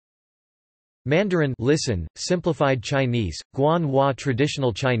Mandarin listen, simplified Chinese, Guanhua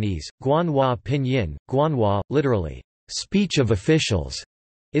traditional Chinese, Guanhua pinyin, Guanhua, literally, speech of officials,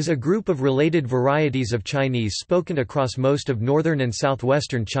 is a group of related varieties of Chinese spoken across most of northern and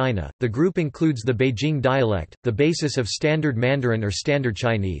southwestern China. The group includes the Beijing dialect, the basis of Standard Mandarin or Standard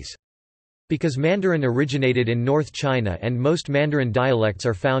Chinese. Because Mandarin originated in North China and most Mandarin dialects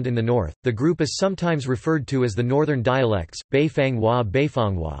are found in the north, the group is sometimes referred to as the northern dialects, Beifanghua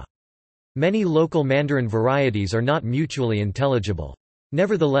Beifanghua. Many local Mandarin varieties are not mutually intelligible.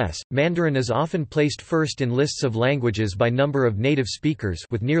 Nevertheless, Mandarin is often placed first in lists of languages by number of native speakers,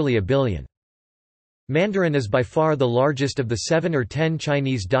 with nearly a billion. Mandarin is by far the largest of the 7 or 10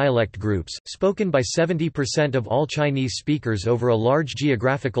 Chinese dialect groups, spoken by 70% of all Chinese speakers over a large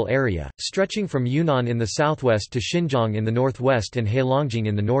geographical area, stretching from Yunnan in the southwest to Xinjiang in the northwest and Heilongjiang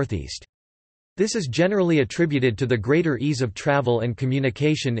in the northeast. This is generally attributed to the greater ease of travel and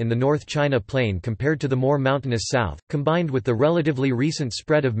communication in the North China Plain compared to the more mountainous south, combined with the relatively recent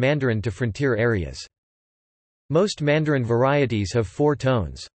spread of Mandarin to frontier areas. Most Mandarin varieties have 4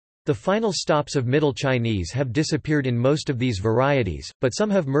 tones. The final stops of Middle Chinese have disappeared in most of these varieties, but some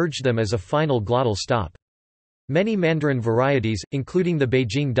have merged them as a final glottal stop. Many Mandarin varieties, including the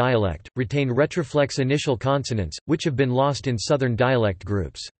Beijing dialect, retain retroflex initial consonants, which have been lost in southern dialect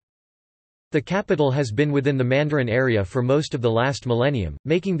groups. The capital has been within the Mandarin area for most of the last millennium,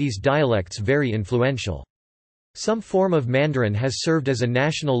 making these dialects very influential. Some form of Mandarin has served as a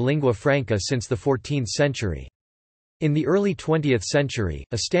national lingua franca since the 14th century. In the early 20th century,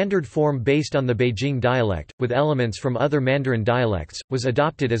 a standard form based on the Beijing dialect, with elements from other Mandarin dialects, was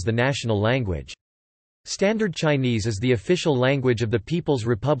adopted as the national language. Standard Chinese is the official language of the People's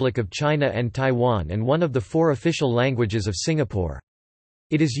Republic of China and Taiwan and one of the 4 official languages of Singapore.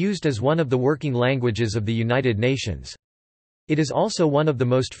 It is used as one of the working languages of the United Nations. It is also one of the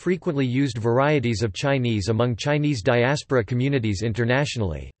most frequently used varieties of Chinese among Chinese diaspora communities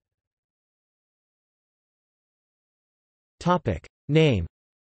internationally. Name.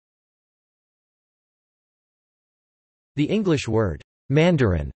 The English word,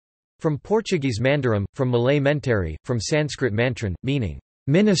 Mandarin, from Portuguese mandarim, from Malay mentari, from Sanskrit mantran, meaning,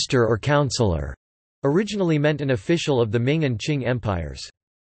 minister or counselor, originally meant an official of the Ming and Qing empires.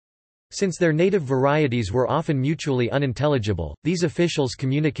 Since their native varieties were often mutually unintelligible, these officials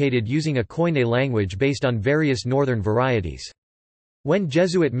communicated using a Koine language based on various northern varieties. When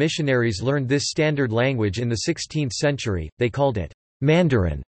Jesuit missionaries learned this standard language in the 16th century, they called it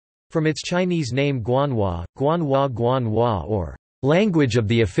Mandarin, from its Chinese name Guanhua, Guanhua Guanhua or language of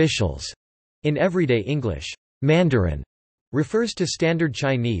the officials. In everyday English, Mandarin refers to Standard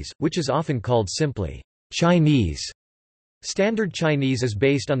Chinese, which is often called simply Chinese. Standard Chinese is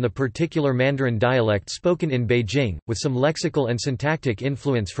based on the particular Mandarin dialect spoken in Beijing, with some lexical and syntactic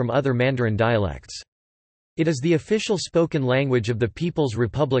influence from other Mandarin dialects. It is the official spoken language of the People's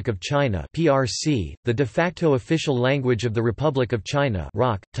Republic of China (PRC), the de facto official language of the Republic of China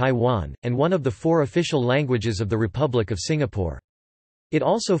 (ROC), Taiwan, and one of the 4 official languages of the Republic of Singapore. It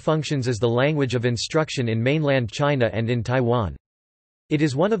also functions as the language of instruction in mainland China and in Taiwan. It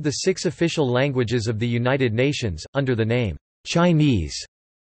is one of the 6 official languages of the United Nations, under the name Chinese.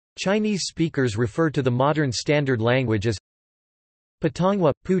 Chinese speakers refer to the modern standard language as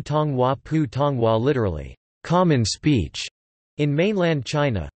Putonghua, Putonghua, Putonghua, literally, common speech, in mainland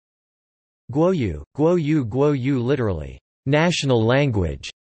China. Guoyu, Guoyu, Guoyu, literally, national language,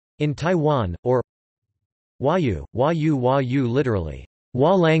 in Taiwan, or Huayu, Huayu, Huayu, literally,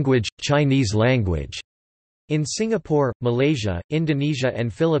 Hua language, Chinese language, in Singapore, Malaysia, Indonesia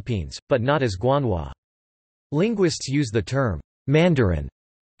and Philippines, but not as Guanhua. Linguists use the term Mandarin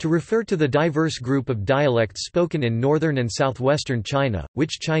to refer to the diverse group of dialects spoken in northern and southwestern China,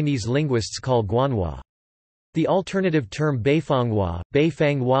 which Chinese linguists call Guanhua. The alternative term Beifanghua,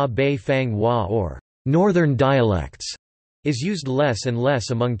 Beifanghua, Beifanghua, or northern dialects is used less and less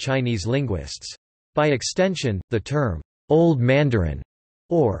among Chinese linguists. By extension, the term Old Mandarin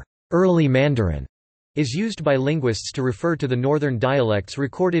or Early Mandarin is used by linguists to refer to the northern dialects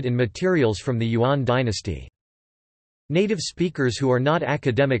recorded in materials from the Yuan dynasty. Native speakers who are not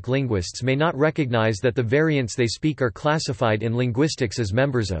academic linguists may not recognize that the variants they speak are classified in linguistics as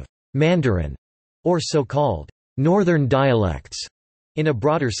members of Mandarin, or so-called northern dialects, in a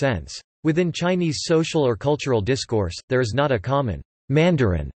broader sense. Within Chinese social or cultural discourse, there is not a common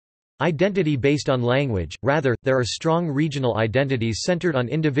Mandarin identity based on language, rather, there are strong regional identities centered on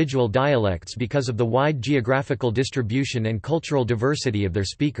individual dialects because of the wide geographical distribution and cultural diversity of their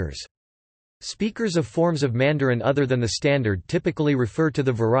speakers. Speakers of forms of Mandarin other than the standard typically refer to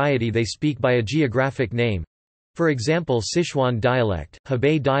the variety they speak by a geographic name. For example, Sichuan dialect,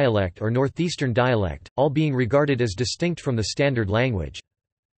 Hebei dialect or Northeastern dialect, all being regarded as distinct from the standard language.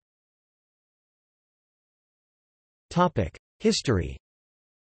 History.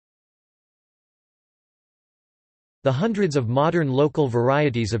 The hundreds of modern local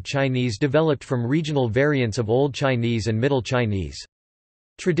varieties of Chinese developed from regional variants of Old Chinese and Middle Chinese.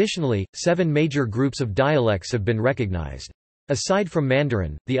 Traditionally, 7 major groups of dialects have been recognized. Aside from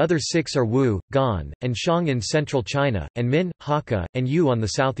Mandarin, the other 6 are Wu, Gan, and Xiang in central China, and Min, Hakka, and Yu on the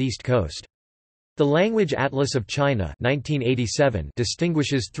southeast coast. The Language Atlas of China 1987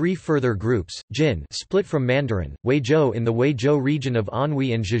 distinguishes 3 further groups: Jin, split from Mandarin, Weizhou in the Weizhou region of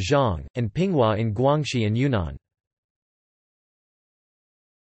Anhui and Zhejiang, and Pinghua in Guangxi and Yunnan.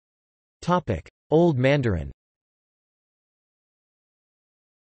 Old Mandarin.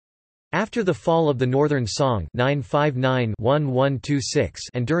 After the fall of the Northern Song 959-1126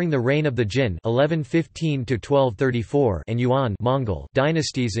 and during the reign of the Jin 1115-1234 and Yuan Mongol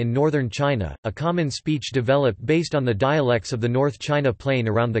dynasties in northern China, a common speech developed based on the dialects of the North China Plain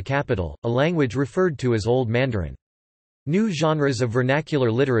around the capital, a language referred to as Old Mandarin. New genres of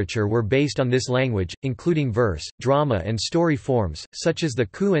vernacular literature were based on this language, including verse, drama and story forms, such as the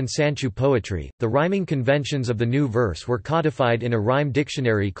Ku and Sanchu poetry. The rhyming conventions of the new verse were codified in a rhyme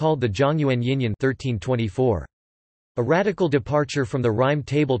dictionary called the Zhongyuan Yinyan 1324. A radical departure from the rhyme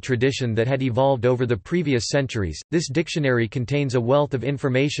table tradition that had evolved over the previous centuries, this dictionary contains a wealth of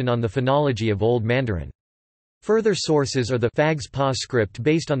information on the phonology of Old Mandarin. Further sources are the Phags-Pa script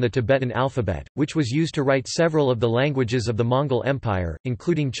based on the Tibetan alphabet, which was used to write several of the languages of the Mongol Empire,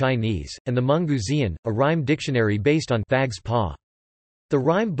 including Chinese, and the Mungu Zian, a rhyme dictionary based on Phags-Pa. The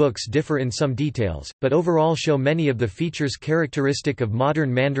rhyme books differ in some details, but overall show many of the features characteristic of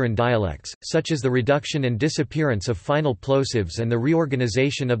modern Mandarin dialects, such as the reduction and disappearance of final plosives and the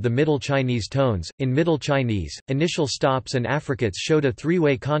reorganization of the Middle Chinese tones. In Middle Chinese, initial stops and affricates showed a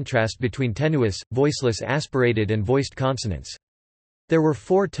three-way contrast between tenuous, voiceless aspirated and voiced consonants. There were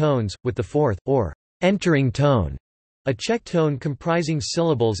 4 tones, with the fourth, or entering tone, a check tone comprising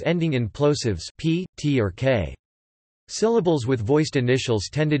syllables ending in plosives p, t or k. Syllables with voiced initials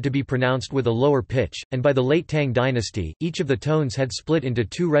tended to be pronounced with a lower pitch, and by the late Tang dynasty, each of the tones had split into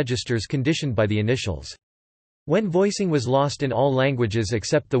 2 registers conditioned by the initials. When voicing was lost in all languages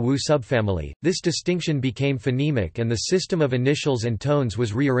except the Wu subfamily, this distinction became phonemic and the system of initials and tones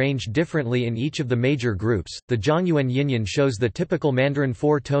was rearranged differently in each of the major groups. The Zhongyuan Yinyan shows the typical Mandarin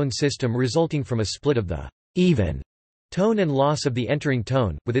 4-tone system resulting from a split of the even tone and loss of the entering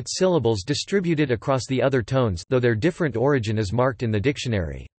tone, with its syllables distributed across the other tones, though their different origin is marked in the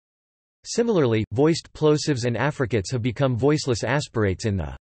dictionary. Similarly, voiced plosives and affricates have become voiceless aspirates in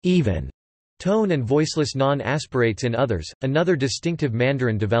the even tone and voiceless non-aspirates in others, another distinctive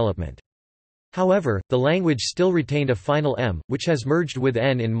Mandarin development. However, the language still retained a final M, which has merged with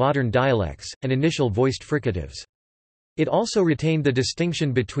N in modern dialects, and initial voiced fricatives. It also retained the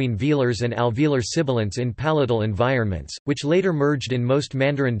distinction between velars and alveolar sibilants in palatal environments, which later merged in most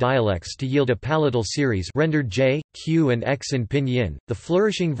Mandarin dialects to yield a palatal series rendered J, Q and X in pinyin. The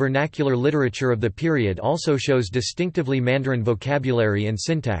flourishing vernacular literature of the period also shows distinctively Mandarin vocabulary and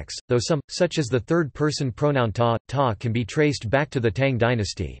syntax, though some, such as the third-person pronoun ta, ta can be traced back to the Tang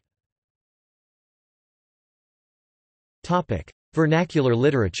dynasty. Vernacular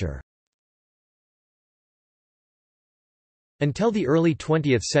literature. Until the early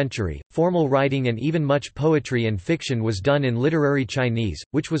 20th century, formal writing and even much poetry and fiction was done in literary Chinese,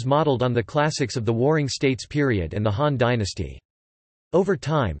 which was modeled on the classics of the Warring States period and the Han Dynasty. Over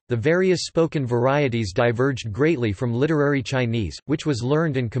time, the various spoken varieties diverged greatly from literary Chinese, which was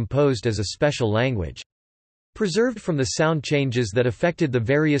learned and composed as a special language. Preserved from the sound changes that affected the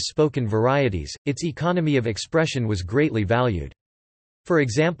various spoken varieties, its economy of expression was greatly valued. For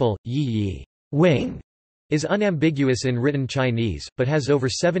example, yi yi wing is unambiguous in written Chinese, but has over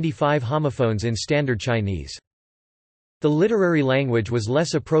 75 homophones in Standard Chinese. The literary language was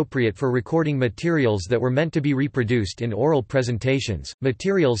less appropriate for recording materials that were meant to be reproduced in oral presentations,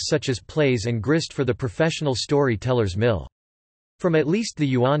 materials such as plays and grist for the professional storyteller's mill. From at least the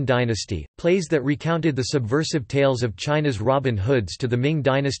Yuan dynasty, plays that recounted the subversive tales of China's Robin Hoods to the Ming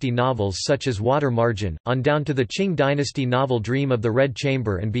dynasty novels such as Water Margin, on down to the Qing dynasty novel Dream of the Red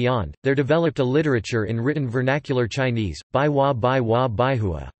Chamber and beyond, there developed a literature in written vernacular Chinese, Baiwa Baiwa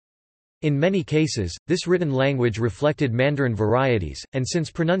Baihua. In many cases, this written language reflected Mandarin varieties, and since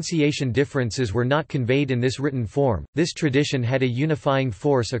pronunciation differences were not conveyed in this written form, this tradition had a unifying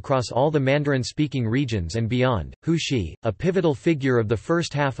force across all the Mandarin-speaking regions and beyond. Hu Shi, a pivotal figure of the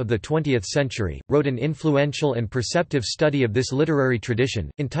first half of the 20th century, wrote an influential and perceptive study of this literary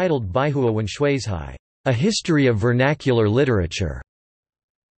tradition, entitled Baihua Wen Shuizhai, A History of Vernacular Literature.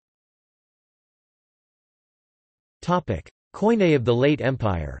 Koine of the late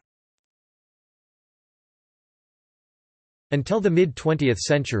Empire. Until the mid-20th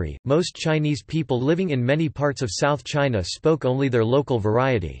century, most Chinese people living in many parts of South China spoke only their local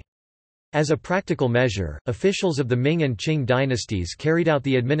variety. As a practical measure, officials of the Ming and Qing dynasties carried out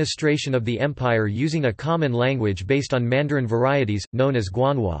the administration of the empire using a common language based on Mandarin varieties, known as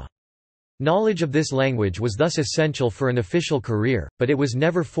Guanhua. Knowledge of this language was thus essential for an official career, but it was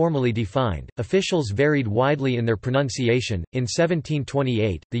never formally defined. Officials varied widely in their pronunciation. In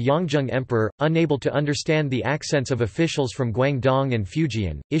 1728, the Yongzheng Emperor, unable to understand the accents of officials from Guangdong and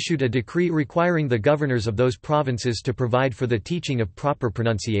Fujian, issued a decree requiring the governors of those provinces to provide for the teaching of proper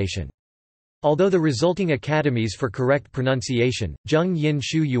pronunciation. Although the resulting academies for correct pronunciation, Zheng Yin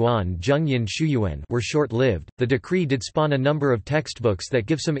Shu Yuan, Zheng Yin Shu Yuan, were short-lived, the decree did spawn a number of textbooks that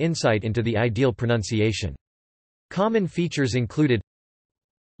give some insight into the ideal pronunciation. Common features included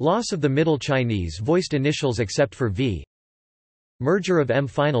loss of the Middle Chinese voiced initials except for V, merger of M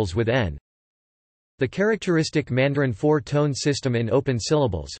finals with N, the characteristic Mandarin four-tone system in open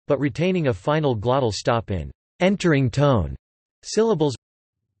syllables, but retaining a final glottal stop in entering tone syllables,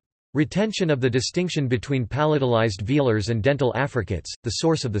 retention of the distinction between palatalized velars and dental affricates, the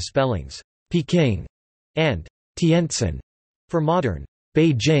source of the spellings Peking and Tientsin for modern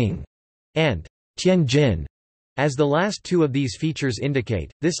Beijing and Tianjin. As the last two of these features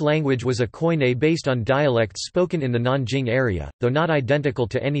indicate, this language was a koine based on dialects spoken in the Nanjing area, though not identical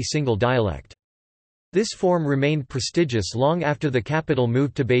to any single dialect. This form remained prestigious long after the capital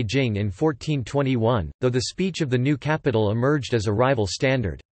moved to Beijing in 1421, though the speech of the new capital emerged as a rival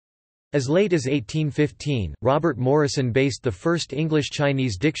standard. As late as 1815, Robert Morrison based the first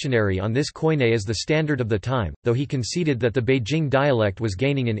English-Chinese dictionary on this koine as the standard of the time, though he conceded that the Beijing dialect was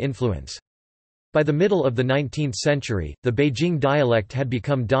gaining in influence. By the middle of the 19th century, the Beijing dialect had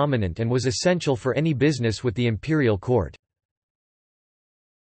become dominant and was essential for any business with the imperial court.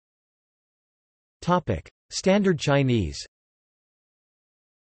 Standard Chinese.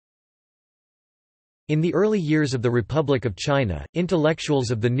 In the early years of the Republic of China,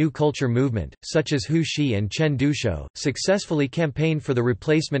 intellectuals of the New Culture movement, such as Hu Xi and Chen Dushou, successfully campaigned for the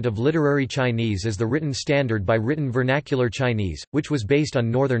replacement of literary Chinese as the written standard by written vernacular Chinese, which was based on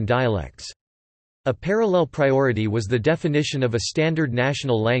northern dialects. A parallel priority was the definition of a standard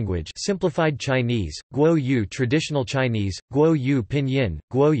national language, simplified Chinese, Guoyu traditional Chinese, Guoyu pinyin,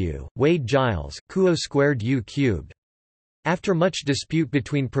 Guoyu, Wade Giles, Kuo squared U cubed. After much dispute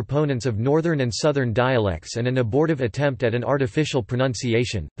between proponents of northern and southern dialects and an abortive attempt at an artificial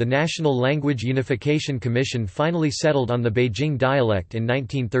pronunciation, the National Language Unification Commission finally settled on the Beijing dialect in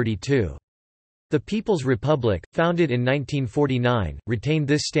 1932. The People's Republic, founded in 1949, retained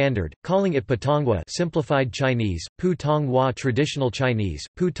this standard, calling it Putonghua simplified Chinese, Putonghua traditional Chinese,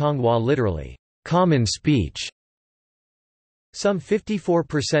 Putonghua literally, common speech. Some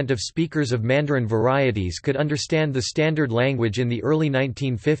 54% of speakers of Mandarin varieties could understand the standard language in the early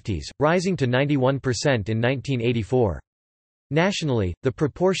 1950s, rising to 91% in 1984. Nationally, the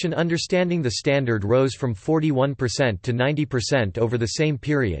proportion understanding the standard rose from 41% to 90% over the same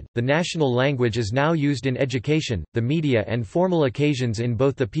period. The national language is now used in education, the media, and formal occasions in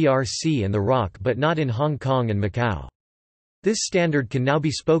both the PRC and the ROC, but not in Hong Kong and Macau. This standard can now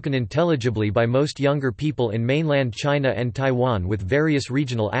be spoken intelligibly by most younger people in mainland China and Taiwan with various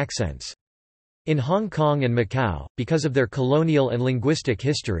regional accents. In Hong Kong and Macau, because of their colonial and linguistic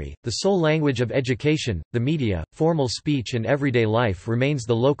history, the sole language of education, the media, formal speech and everyday life remains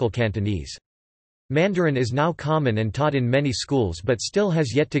the local Cantonese. Mandarin is now common and taught in many schools but still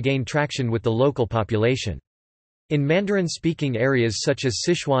has yet to gain traction with the local population. In Mandarin-speaking areas such as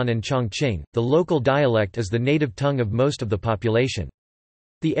Sichuan and Chongqing, the local dialect is the native tongue of most of the population.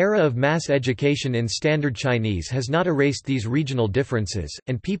 The era of mass education in Standard Chinese has not erased these regional differences,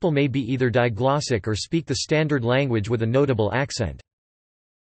 and people may be either diglossic or speak the standard language with a notable accent.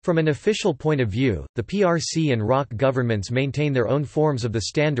 From an official point of view, the PRC and ROC governments maintain their own forms of the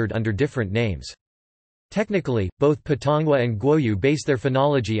standard under different names. Technically, both Putonghua and Guoyu base their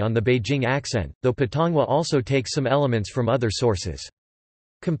phonology on the Beijing accent, though Putonghua also takes some elements from other sources.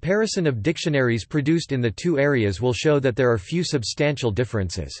 Comparison of dictionaries produced in the two areas will show that there are few substantial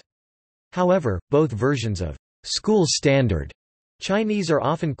differences. However, both versions of school standard Chinese are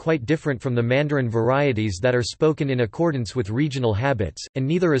often quite different from the Mandarin varieties that are spoken in accordance with regional habits, and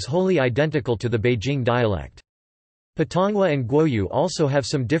neither is wholly identical to the Beijing dialect. Putonghua and Guoyu also have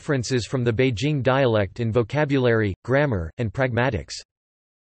some differences from the Beijing dialect in vocabulary, grammar, and pragmatics.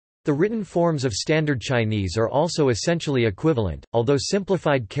 The written forms of Standard Chinese are also essentially equivalent, although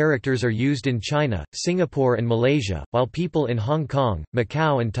simplified characters are used in China, Singapore and Malaysia, while people in Hong Kong,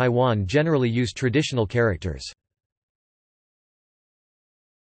 Macau and Taiwan generally use traditional characters.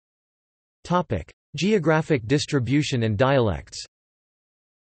 Geographic distribution and dialects.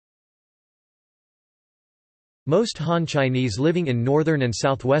 Most Han Chinese living in northern and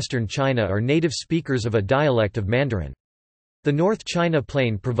southwestern China are native speakers of a dialect of Mandarin. The North China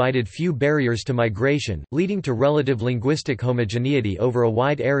Plain provided few barriers to migration, leading to relative linguistic homogeneity over a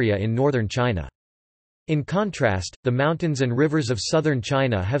wide area in northern China. In contrast, the mountains and rivers of southern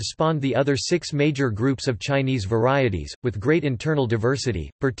China have spawned the other 6 major groups of Chinese varieties, with great internal diversity,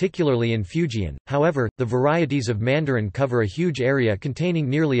 particularly in Fujian. However, the varieties of Mandarin cover a huge area containing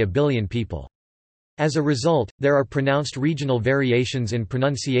nearly 1 billion people. As a result, there are pronounced regional variations in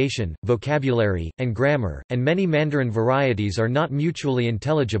pronunciation, vocabulary, and grammar, and many Mandarin varieties are not mutually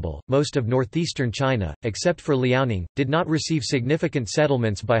intelligible. Most of northeastern China, except for Liaoning, did not receive significant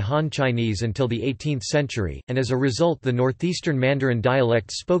settlements by Han Chinese until the 18th century, and as a result, the northeastern Mandarin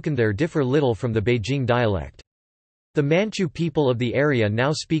dialects spoken there differ little from the Beijing dialect. The Manchu people of the area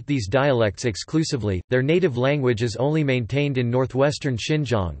now speak these dialects exclusively. Their native language is only maintained in northwestern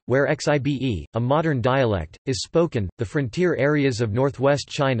Xinjiang, where Xibe, a modern dialect, is spoken. The frontier areas of northwest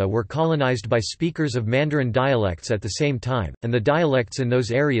China were colonized by speakers of Mandarin dialects at the same time, and the dialects in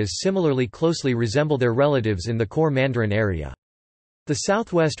those areas similarly closely resemble their relatives in the core Mandarin area. The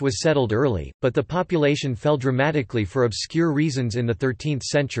southwest was settled early, but the population fell dramatically for obscure reasons in the 13th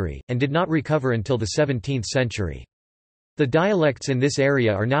century, and did not recover until the 17th century. The dialects in this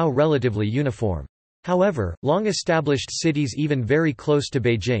area are now relatively uniform. However, long-established cities even very close to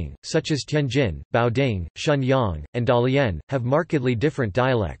Beijing, such as Tianjin, Baoding, Shenyang, and Dalian, have markedly different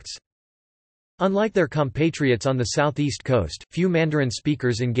dialects. Unlike their compatriots on the southeast coast, few Mandarin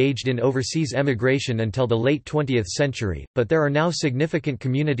speakers engaged in overseas emigration until the late 20th century, but there are now significant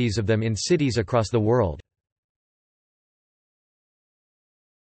communities of them in cities across the world.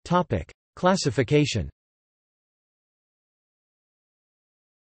 Classification.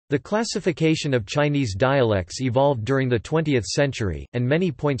 The classification of Chinese dialects evolved during the 20th century, and many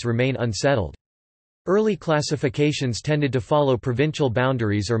points remain unsettled. Early classifications tended to follow provincial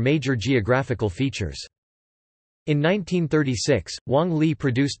boundaries or major geographical features. In 1936, Wang Li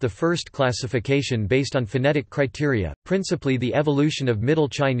produced the first classification based on phonetic criteria, principally the evolution of Middle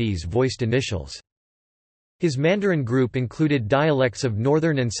Chinese voiced initials. His Mandarin group included dialects of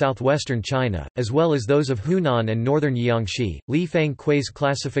northern and southwestern China, as well as those of Hunan and northern Jiangxi. Li Fangkui's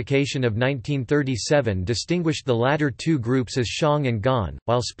classification of 1937 distinguished the latter two groups as Shang and Gan,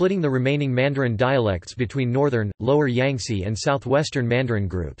 while splitting the remaining Mandarin dialects between northern, lower Yangtze and southwestern Mandarin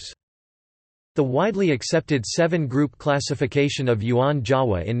groups. The widely accepted 7-group classification of Yuan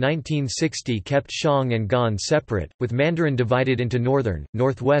Jawa in 1960 kept Shang and Gan separate, with Mandarin divided into northern,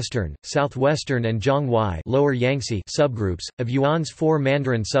 northwestern, southwestern and Zhonghuai lower Yangtze subgroups. Of Yuan's 4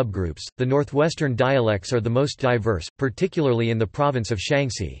 Mandarin subgroups, the northwestern dialects are the most diverse, particularly in the province of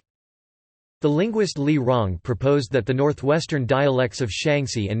Shaanxi. The linguist Li Rong proposed that the northwestern dialects of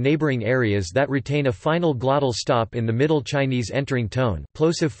Shaanxi and neighboring areas that retain a final glottal stop in the Middle Chinese entering tone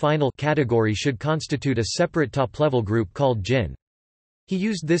plosive final category should constitute a separate top-level group called Jin. He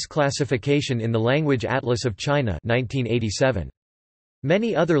used this classification in the Language Atlas of China 1987.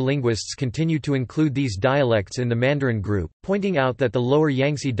 Many other linguists continue to include these dialects in the Mandarin group, pointing out that the lower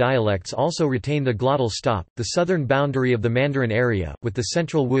Yangtze dialects also retain the glottal stop. The southern boundary of the Mandarin area, with the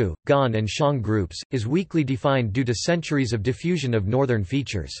central Wu, Gan and Shang groups, is weakly defined due to centuries of diffusion of northern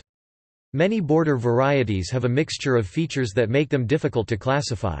features. Many border varieties have a mixture of features that make them difficult to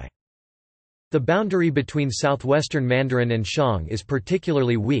classify. The boundary between southwestern Mandarin and Shang is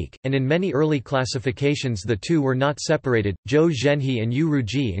particularly weak, and in many early classifications the two were not separated. Zhou Zhenhe and Yu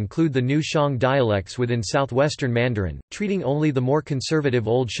Ruji include the new Shang dialects within southwestern Mandarin, treating only the more conservative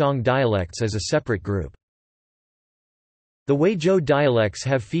Old Shang dialects as a separate group. The Huizhou dialects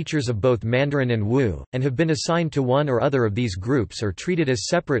have features of both Mandarin and Wu, and have been assigned to one or other of these groups or treated as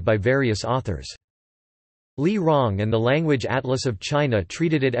separate by various authors. Li Rong and the Language Atlas of China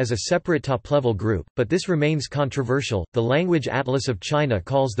treated it as a separate top-level group, but this remains controversial. The Language Atlas of China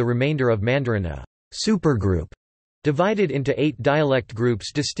calls the remainder of Mandarin a supergroup, divided into 8 dialect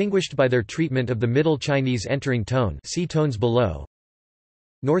groups distinguished by their treatment of the Middle Chinese entering tone. See tones below.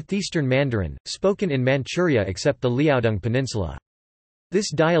 Northeastern Mandarin, spoken in Manchuria except the Liaodong Peninsula. This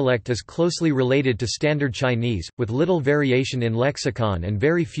dialect is closely related to Standard Chinese, with little variation in lexicon and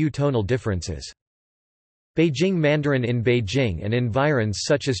very few tonal differences. Beijing Mandarin in Beijing and environs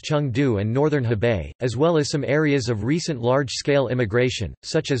such as Chengdu and northern Hebei, as well as some areas of recent large-scale immigration,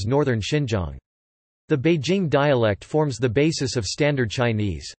 such as northern Xinjiang. The Beijing dialect forms the basis of Standard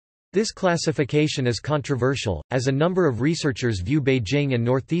Chinese. This classification is controversial, as a number of researchers view Beijing and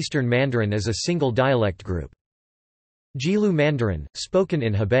Northeastern Mandarin as a single dialect group. Jilu Mandarin, spoken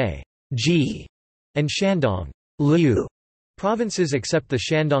in Hebei Ji, and Shandong Liu provinces except the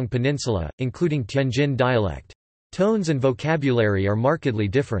Shandong Peninsula, including Tianjin dialect. Tones and vocabulary are markedly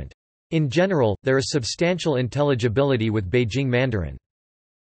different. In general, there is substantial intelligibility with Beijing Mandarin.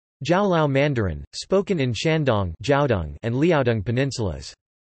 Jiaolao Mandarin, spoken in Shandong Jiaodong and Liaodong peninsulas.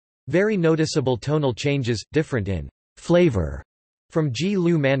 Very noticeable tonal changes, different in flavor from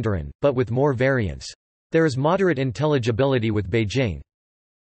Ji-Lu Mandarin, but with more variance. There is moderate intelligibility with Beijing.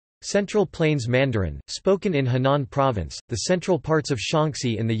 Central Plains Mandarin, spoken in Henan Province, the central parts of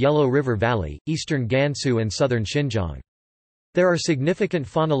Shaanxi in the Yellow River Valley, eastern Gansu and southern Xinjiang. There are significant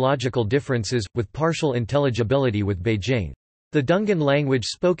phonological differences, with partial intelligibility with Beijing. The Dungan language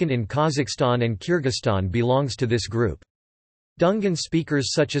spoken in Kazakhstan and Kyrgyzstan belongs to this group. Dungan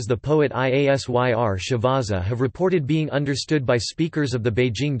speakers such as the poet Iasyr Shavaza have reported being understood by speakers of the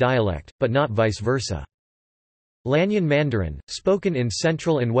Beijing dialect, but not vice versa. Lanyan Mandarin, spoken in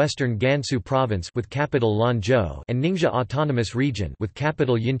central and western Gansu province with capital Lanzhou and Ningxia Autonomous Region with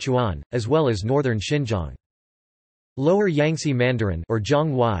capital Yinchuan, as well as northern Xinjiang. Lower Yangtze Mandarin or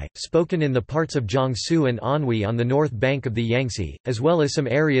Zhonghui, spoken in the parts of Jiangsu and Anhui on the north bank of the Yangtze, as well as some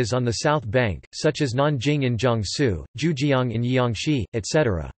areas on the south bank, such as Nanjing in Jiangsu, Zhujiang in Jiangxi,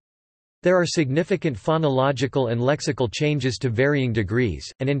 etc. There are significant phonological and lexical changes to varying degrees,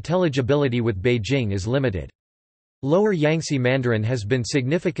 and intelligibility with Beijing is limited. Lower Yangtze Mandarin has been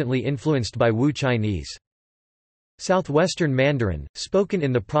significantly influenced by Wu Chinese. Southwestern Mandarin, spoken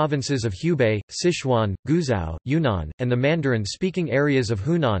in the provinces of Hubei, Sichuan, Guizhou, Yunnan, and the Mandarin-speaking areas of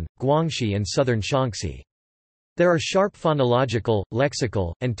Hunan, Guangxi and southern Shaanxi. There are sharp phonological,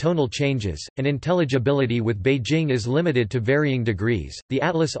 lexical, and tonal changes, and intelligibility with Beijing is limited to varying degrees. The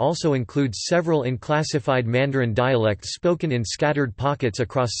atlas also includes several unclassified Mandarin dialects spoken in scattered pockets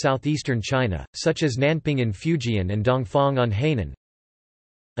across southeastern China, such as Nanping in Fujian and Dongfang on Hainan.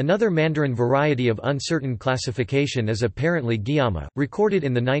 Another Mandarin variety of uncertain classification is apparently Gyama, recorded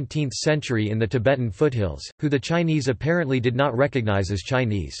in the 19th century in the Tibetan foothills, who the Chinese apparently did not recognize as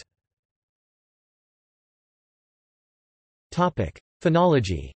Chinese.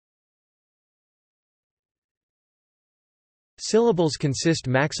 Phonology. Syllables consist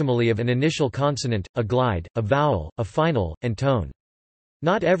maximally of an initial consonant, a glide, a vowel, a final, and tone.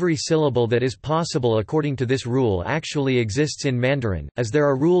 Not every syllable that is possible according to this rule actually exists in Mandarin, as there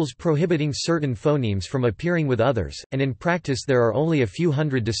are rules prohibiting certain phonemes from appearing with others, and in practice there are only a few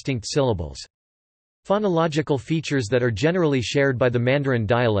hundred distinct syllables. Phonological features that are generally shared by the Mandarin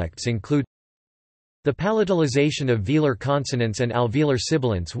dialects include the palatalization of velar consonants and alveolar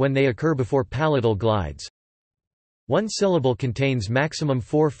sibilants when they occur before palatal glides. One syllable contains maximum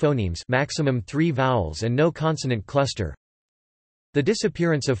 4 phonemes, maximum 3 vowels and no consonant cluster. The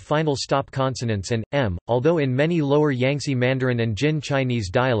disappearance of final stop consonants and m, although in many Lower Yangtze Mandarin and Jin Chinese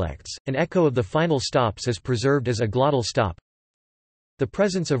dialects, an echo of the final stops is preserved as a glottal stop. The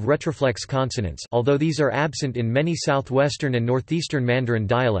presence of retroflex consonants, although these are absent in many southwestern and northeastern Mandarin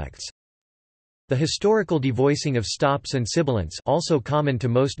dialects. The historical devoicing of stops and sibilants, also common to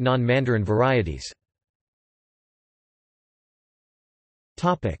most non-Mandarin varieties.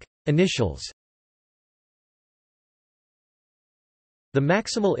 Topic: Initials. The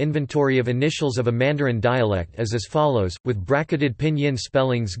maximal inventory of initials of a Mandarin dialect is as follows, with bracketed pinyin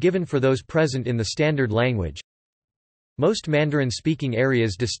spellings given for those present in the standard language. Most Mandarin-speaking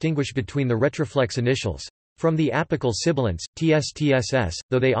areas distinguish between the retroflex initials from the apical sibilants, tstss,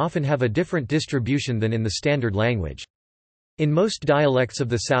 though they often have a different distribution than in the standard language. In most dialects of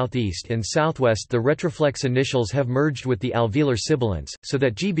the southeast and southwest the retroflex initials have merged with the alveolar sibilants, so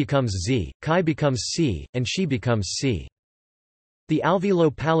that g becomes z, chi becomes c, and she becomes c. The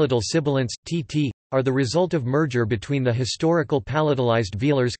alveolo-palatal sibilants, tt, are the result of merger between the historical palatalized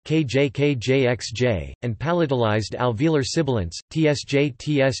velars, kj kjxj, and palatalized alveolar sibilants, tsj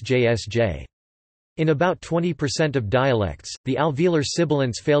tsjsj. In about 20% of dialects, the alveolar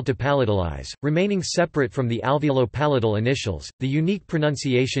sibilants fail to palatalize, remaining separate from the alveolo-palatal initials. The unique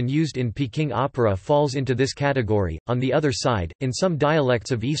pronunciation used in Peking opera falls into this category. On the other side, in some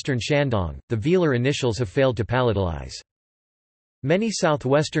dialects of eastern Shandong, the velar initials have failed to palatalize. Many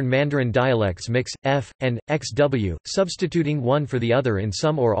southwestern Mandarin dialects mix f and xw, substituting one for the other in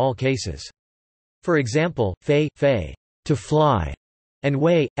some or all cases. For example, fei, to fly, and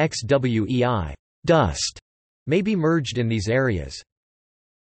wei, xwei, dust. may be merged in these areas.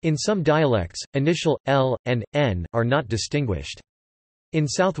 In some dialects, initial l and n are not distinguished. In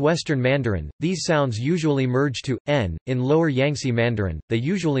southwestern Mandarin, these sounds usually merge to n. In lower Yangtze Mandarin, they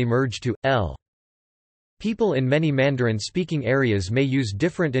usually merge to l. People in many Mandarin-speaking areas may use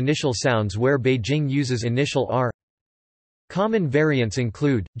different initial sounds where Beijing uses initial r. Common variants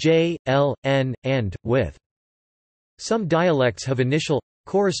include j, l, n, and with. Some dialects have initial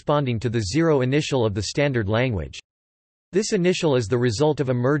corresponding to the zero initial of the standard language. This initial is the result of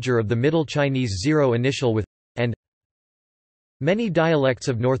a merger of the Middle Chinese zero initial with and. Many dialects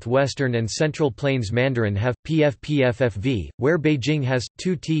of Northwestern and Central Plains Mandarin have pf-pffv, where Beijing has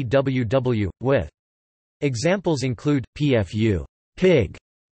 2tww, with. Examples include pfu pig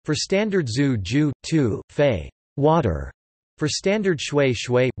for standard zu ju, tu, fei water for standard shui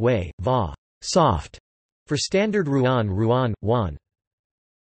shui, wei, va soft for standard ruan ruan, wan.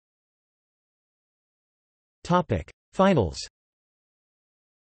 Finals.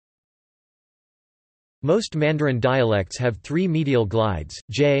 Most Mandarin dialects have three medial glides,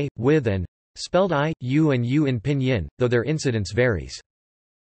 j, with and spelled I, U and U in pinyin, though their incidence varies.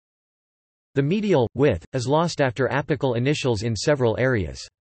 The medial, with, is lost after apical initials in several areas.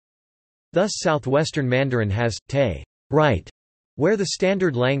 Thus southwestern Mandarin has, te, right, where the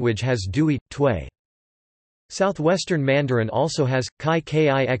standard language has dui, tui. Southwestern Mandarin also has, kai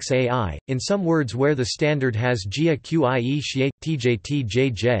kixai, in some words where the standard has jia qie xie, tj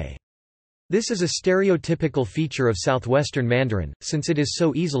tjj. This is a stereotypical feature of southwestern Mandarin, since it is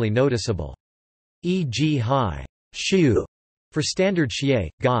so easily noticeable. E.g. hai, shu, for standard xie,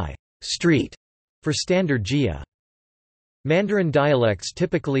 gai, street, for standard jia. Mandarin dialects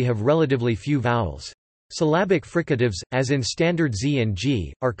typically have relatively few vowels. Syllabic fricatives, as in standard z and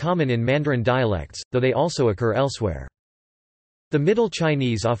g, are common in Mandarin dialects, though they also occur elsewhere. The Middle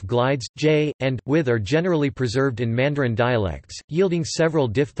Chinese off glides, j, and, with are generally preserved in Mandarin dialects, yielding several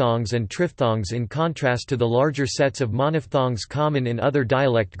diphthongs and triphthongs in contrast to the larger sets of monophthongs common in other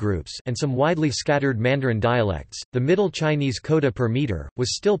dialect groups and some widely scattered Mandarin dialects. The Middle Chinese coda per meter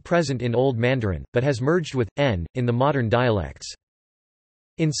was still present in Old Mandarin, but has merged with n in the modern dialects.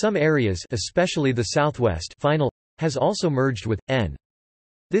 In some areas, especially the southwest, final has also merged with n.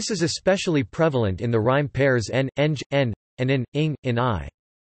 This is especially prevalent in the rhyme pairs n, eng, n, and in I.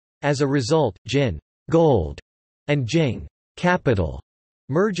 As a result, jin gold and jing capital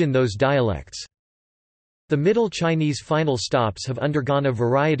merge in those dialects. The Middle Chinese final stops have undergone a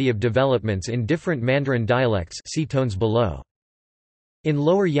variety of developments in different Mandarin dialects, see tones below. In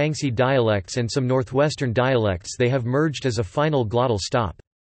Lower Yangtze dialects and some Northwestern dialects they have merged as a final glottal stop.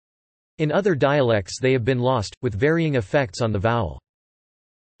 In other dialects they have been lost, with varying effects on the vowel.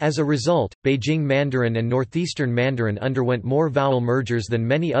 As a result, Beijing Mandarin and Northeastern Mandarin underwent more vowel mergers than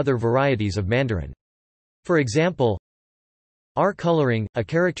many other varieties of Mandarin. For example, R coloring, a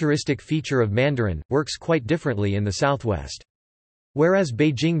characteristic feature of Mandarin, works quite differently in the southwest. Whereas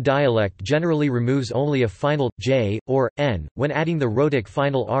Beijing dialect generally removes only a final j or n when adding the rhotic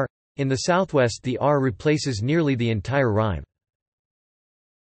final r, in the southwest the r replaces nearly the entire rhyme.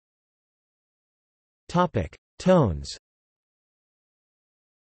 Topic: Tones.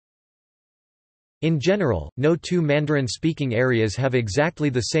 In general, no two Mandarin-speaking areas have exactly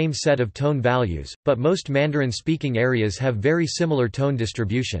the same set of tone values, but most Mandarin-speaking areas have very similar tone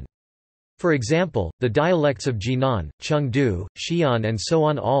distribution. For example, the dialects of Jinan, Chengdu, Xi'an and so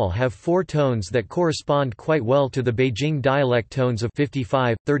on all have four tones that correspond quite well to the Beijing dialect tones of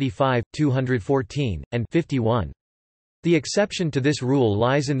 55, 35, 214, and 51. The exception to this rule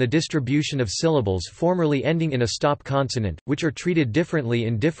lies in the distribution of syllables formerly ending in a stop consonant, which are treated differently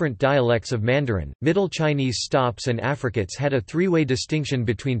in different dialects of Mandarin. Middle Chinese stops and affricates had a three-way distinction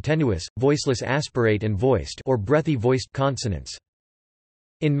between tenuous, voiceless aspirate and voiced or breathy voiced consonants.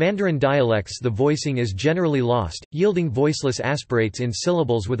 In Mandarin dialects the voicing is generally lost, yielding voiceless aspirates in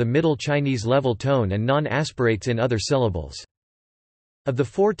syllables with a Middle Chinese level tone and non-aspirates in other syllables. Of the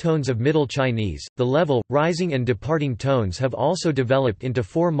four tones of Middle Chinese, the level, rising and departing tones have also developed into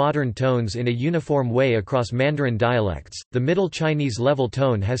four modern tones in a uniform way across Mandarin dialects. The Middle Chinese level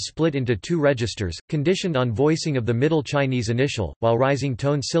tone has split into two registers, conditioned on voicing of the Middle Chinese initial, while rising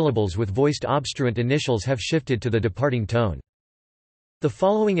tone syllables with voiced obstruent initials have shifted to the departing tone. The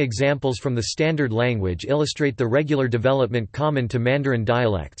following examples from the standard language illustrate the regular development common to Mandarin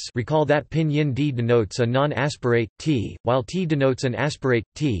dialects. Recall that pinyin d denotes a non-aspirate, t, while t denotes an aspirate,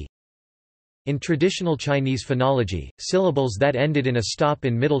 t. In traditional Chinese phonology, syllables that ended in a stop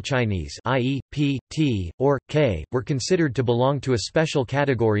in Middle Chinese, i.e., p, t, or k, were considered to belong to a special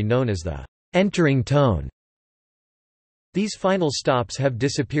category known as the entering tone. These final stops have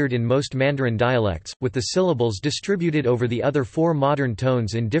disappeared in most Mandarin dialects, with the syllables distributed over the other 4 modern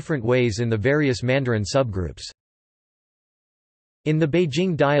tones in different ways in the various Mandarin subgroups. In the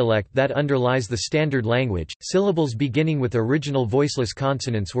Beijing dialect that underlies the standard language, syllables beginning with original voiceless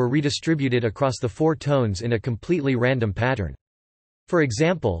consonants were redistributed across the 4 tones in a completely random pattern. For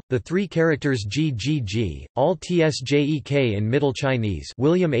example, the 3 characters G, G, G, all tsjek in Middle Chinese,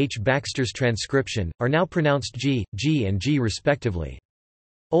 William H. Baxter's transcription, are now pronounced G, G and G respectively.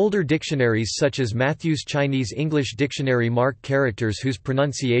 Older dictionaries such as Matthew's Chinese-English Dictionary mark characters whose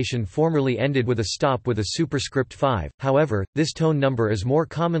pronunciation formerly ended with a stop with a superscript 5, however, this tone number is more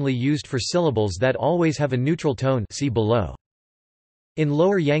commonly used for syllables that always have a neutral tone, see below. In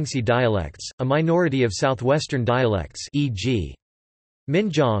Lower Yangtze dialects, a minority of southwestern dialects e.g.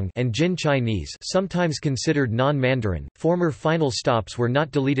 Minjiang and Jin Chinese, sometimes considered non-Mandarin, former final stops were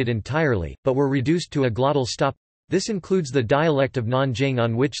not deleted entirely, but were reduced to a glottal stop. This includes the dialect of Nanjing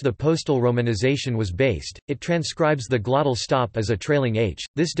on which the postal romanization was based. It transcribes the glottal stop as a trailing H.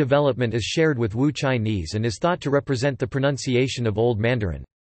 This development is shared with Wu Chinese and is thought to represent the pronunciation of Old Mandarin.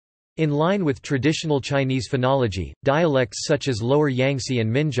 In line with traditional Chinese phonology, dialects such as Lower Yangtze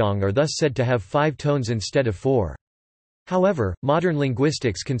and Minjiang are thus said to have 5 tones instead of 4. However, modern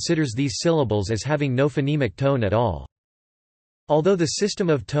linguistics considers these syllables as having no phonemic tone at all. Although the system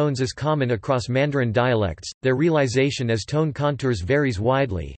of tones is common across Mandarin dialects, their realization as tone contours varies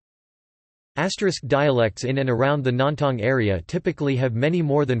widely. Asterisk dialects in and around the Nantong area typically have many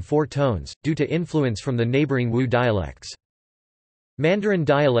more than 4 tones, due to influence from the neighboring Wu dialects. Mandarin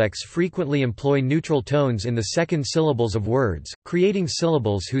dialects frequently employ neutral tones in the second syllables of words, creating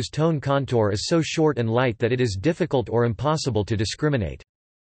syllables whose tone contour is so short and light that it is difficult or impossible to discriminate.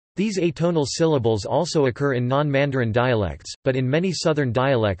 These atonal syllables also occur in non-Mandarin dialects, but in many southern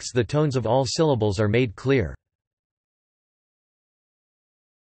dialects the tones of all syllables are made clear.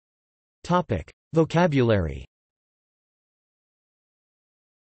 Vocabulary.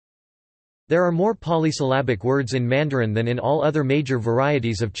 There are more polysyllabic words in Mandarin than in all other major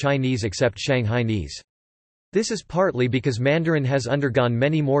varieties of Chinese except Shanghainese. This is partly because Mandarin has undergone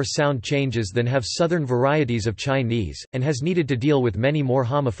many more sound changes than have southern varieties of Chinese, and has needed to deal with many more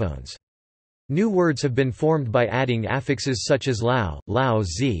homophones. New words have been formed by adding affixes such as lao, lao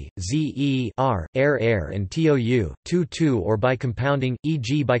zi, ze, r, air and tou, tu or by compounding,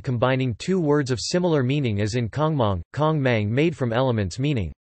 e.g. by combining 2 words of similar meaning as in kongmang, kongmang made from elements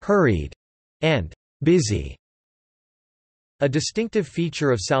meaning hurried and busy. A distinctive feature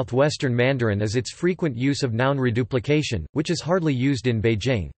of southwestern Mandarin is its frequent use of noun reduplication, which is hardly used in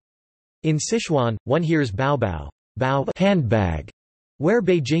Beijing. In Sichuan, one hears baobao, bao handbag, where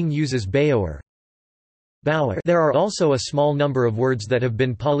Beijing uses baoer. There are also a small number of words that have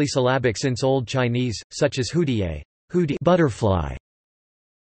been polysyllabic since Old Chinese, such as hudiye, hudi butterfly.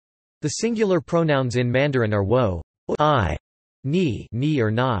 The singular pronouns in Mandarin are wo, I, ni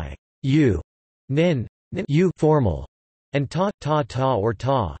or nai, you, nin, you formal, and ta or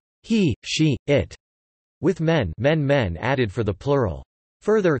ta, he, she, it, with men added for the plural.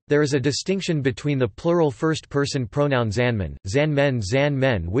 Further, there is a distinction between the plural first-person pronoun zanmen,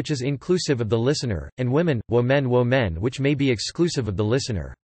 zan which is inclusive of the listener, and women, women which may be exclusive of the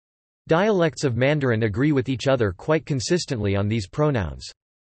listener. Dialects of Mandarin agree with each other quite consistently on these pronouns.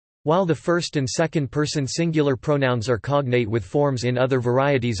 While the first and second-person singular pronouns are cognate with forms in other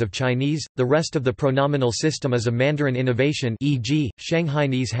varieties of Chinese, the rest of the pronominal system is a Mandarin innovation, e.g.,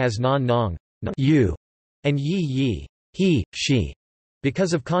 Shanghainese has nong, you, and yi, he, she.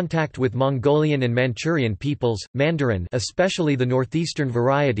 Because of contact with Mongolian and Manchurian peoples, Mandarin, especially the northeastern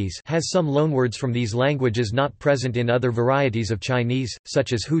varieties, has some loanwords from these languages not present in other varieties of Chinese,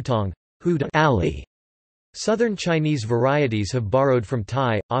 such as hutong, alley. Southern Chinese varieties have borrowed from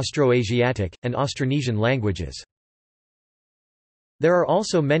Thai, Austroasiatic, and Austronesian languages. There are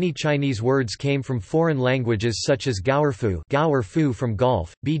also many Chinese words came from foreign languages such as gaoerfu from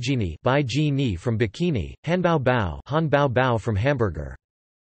golf, bijini from bikini, hanbao from hamburger.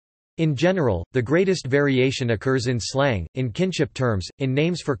 In general, the greatest variation occurs in slang, in kinship terms, in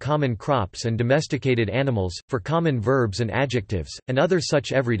names for common crops and domesticated animals, for common verbs and adjectives, and other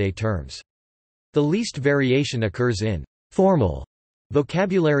such everyday terms. The least variation occurs in formal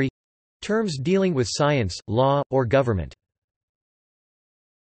vocabulary terms dealing with science, law, or government.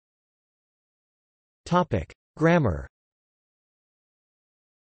 Grammar.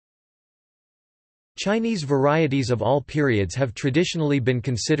 Chinese varieties of all periods have traditionally been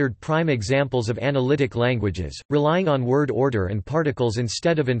considered prime examples of analytic languages, relying on word order and particles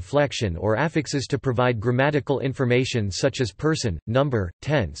instead of inflection or affixes to provide grammatical information such as person, number,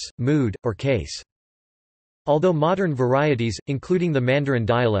 tense, mood, or case. Although modern varieties, including the Mandarin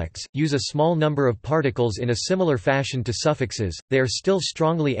dialects, use a small number of particles in a similar fashion to suffixes, they are still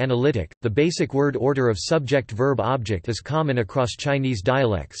strongly analytic. The basic word order of subject-verb-object is common across Chinese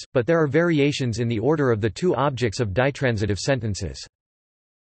dialects, but there are variations in the order of the two objects of ditransitive sentences.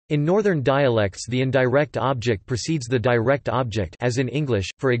 In northern dialects, the indirect object precedes the direct object, as in English,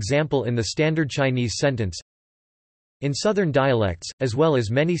 for example in the Standard Chinese sentence. In southern dialects, as well as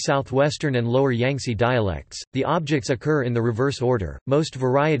many southwestern and lower Yangtze dialects, the objects occur in the reverse order. Most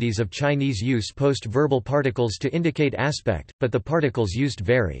varieties of Chinese use post-verbal particles to indicate aspect, but the particles used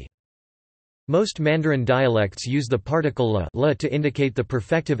vary. Most Mandarin dialects use the particle la to indicate the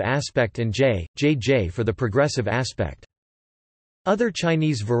perfective aspect and jj for the progressive aspect. Other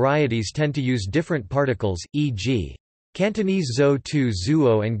Chinese varieties tend to use different particles, e.g. Cantonese zhou tu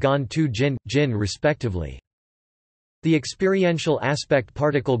zuo and gan tu jin respectively. The experiential aspect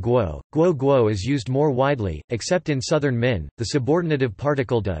particle guo is used more widely, except in southern Min. The subordinative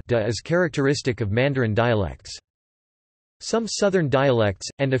particle de is characteristic of Mandarin dialects. Some southern dialects,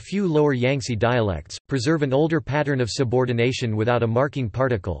 and a few lower Yangtze dialects, preserve an older pattern of subordination without a marking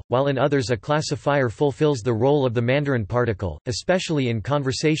particle, while in others a classifier fulfills the role of the Mandarin particle, especially in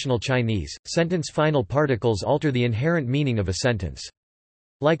conversational Chinese. Sentence final particles alter the inherent meaning of a sentence.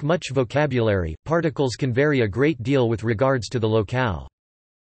 Like much vocabulary, particles can vary a great deal with regards to the locale.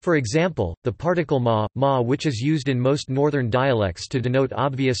 For example, the particle ma, which is used in most northern dialects to denote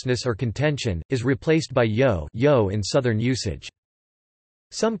obviousness or contention, is replaced by yo in southern usage.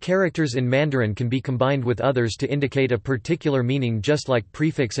 Some characters in Mandarin can be combined with others to indicate a particular meaning, just like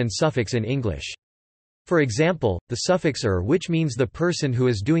prefix and suffix in English. For example, the suffix er, which means the person who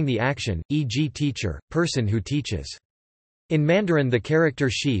is doing the action, e.g. teacher, person who teaches. In Mandarin the character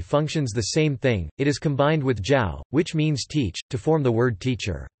shi functions the same thing, it is combined with jiao, which means teach, to form the word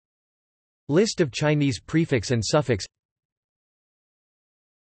teacher. List of Chinese prefix and suffix.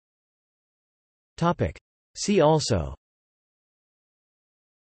 See also: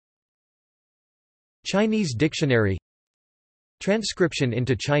 Chinese dictionary, transcription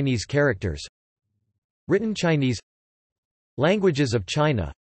into Chinese characters, written Chinese, languages of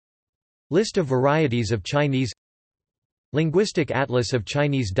China, list of varieties of Chinese, linguistic atlas of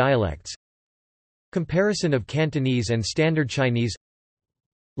Chinese dialects, comparison of Cantonese and Standard Chinese,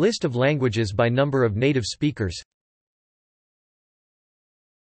 list of languages by number of native speakers.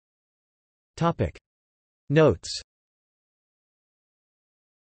 Topic Notes.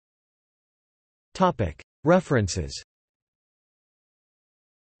 Topic References.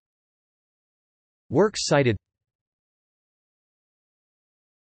 Works cited.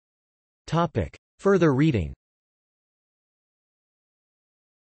 Topic Further reading.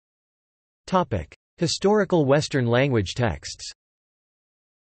 Topic Historical Western language texts.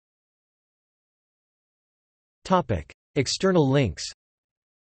 Topic External links.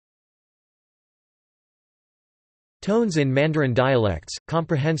 Tones in Mandarin dialects,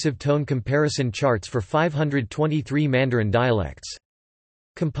 comprehensive tone comparison charts for 523 Mandarin dialects.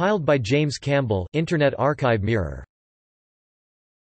 Compiled by James Campbell, Internet Archive Mirror.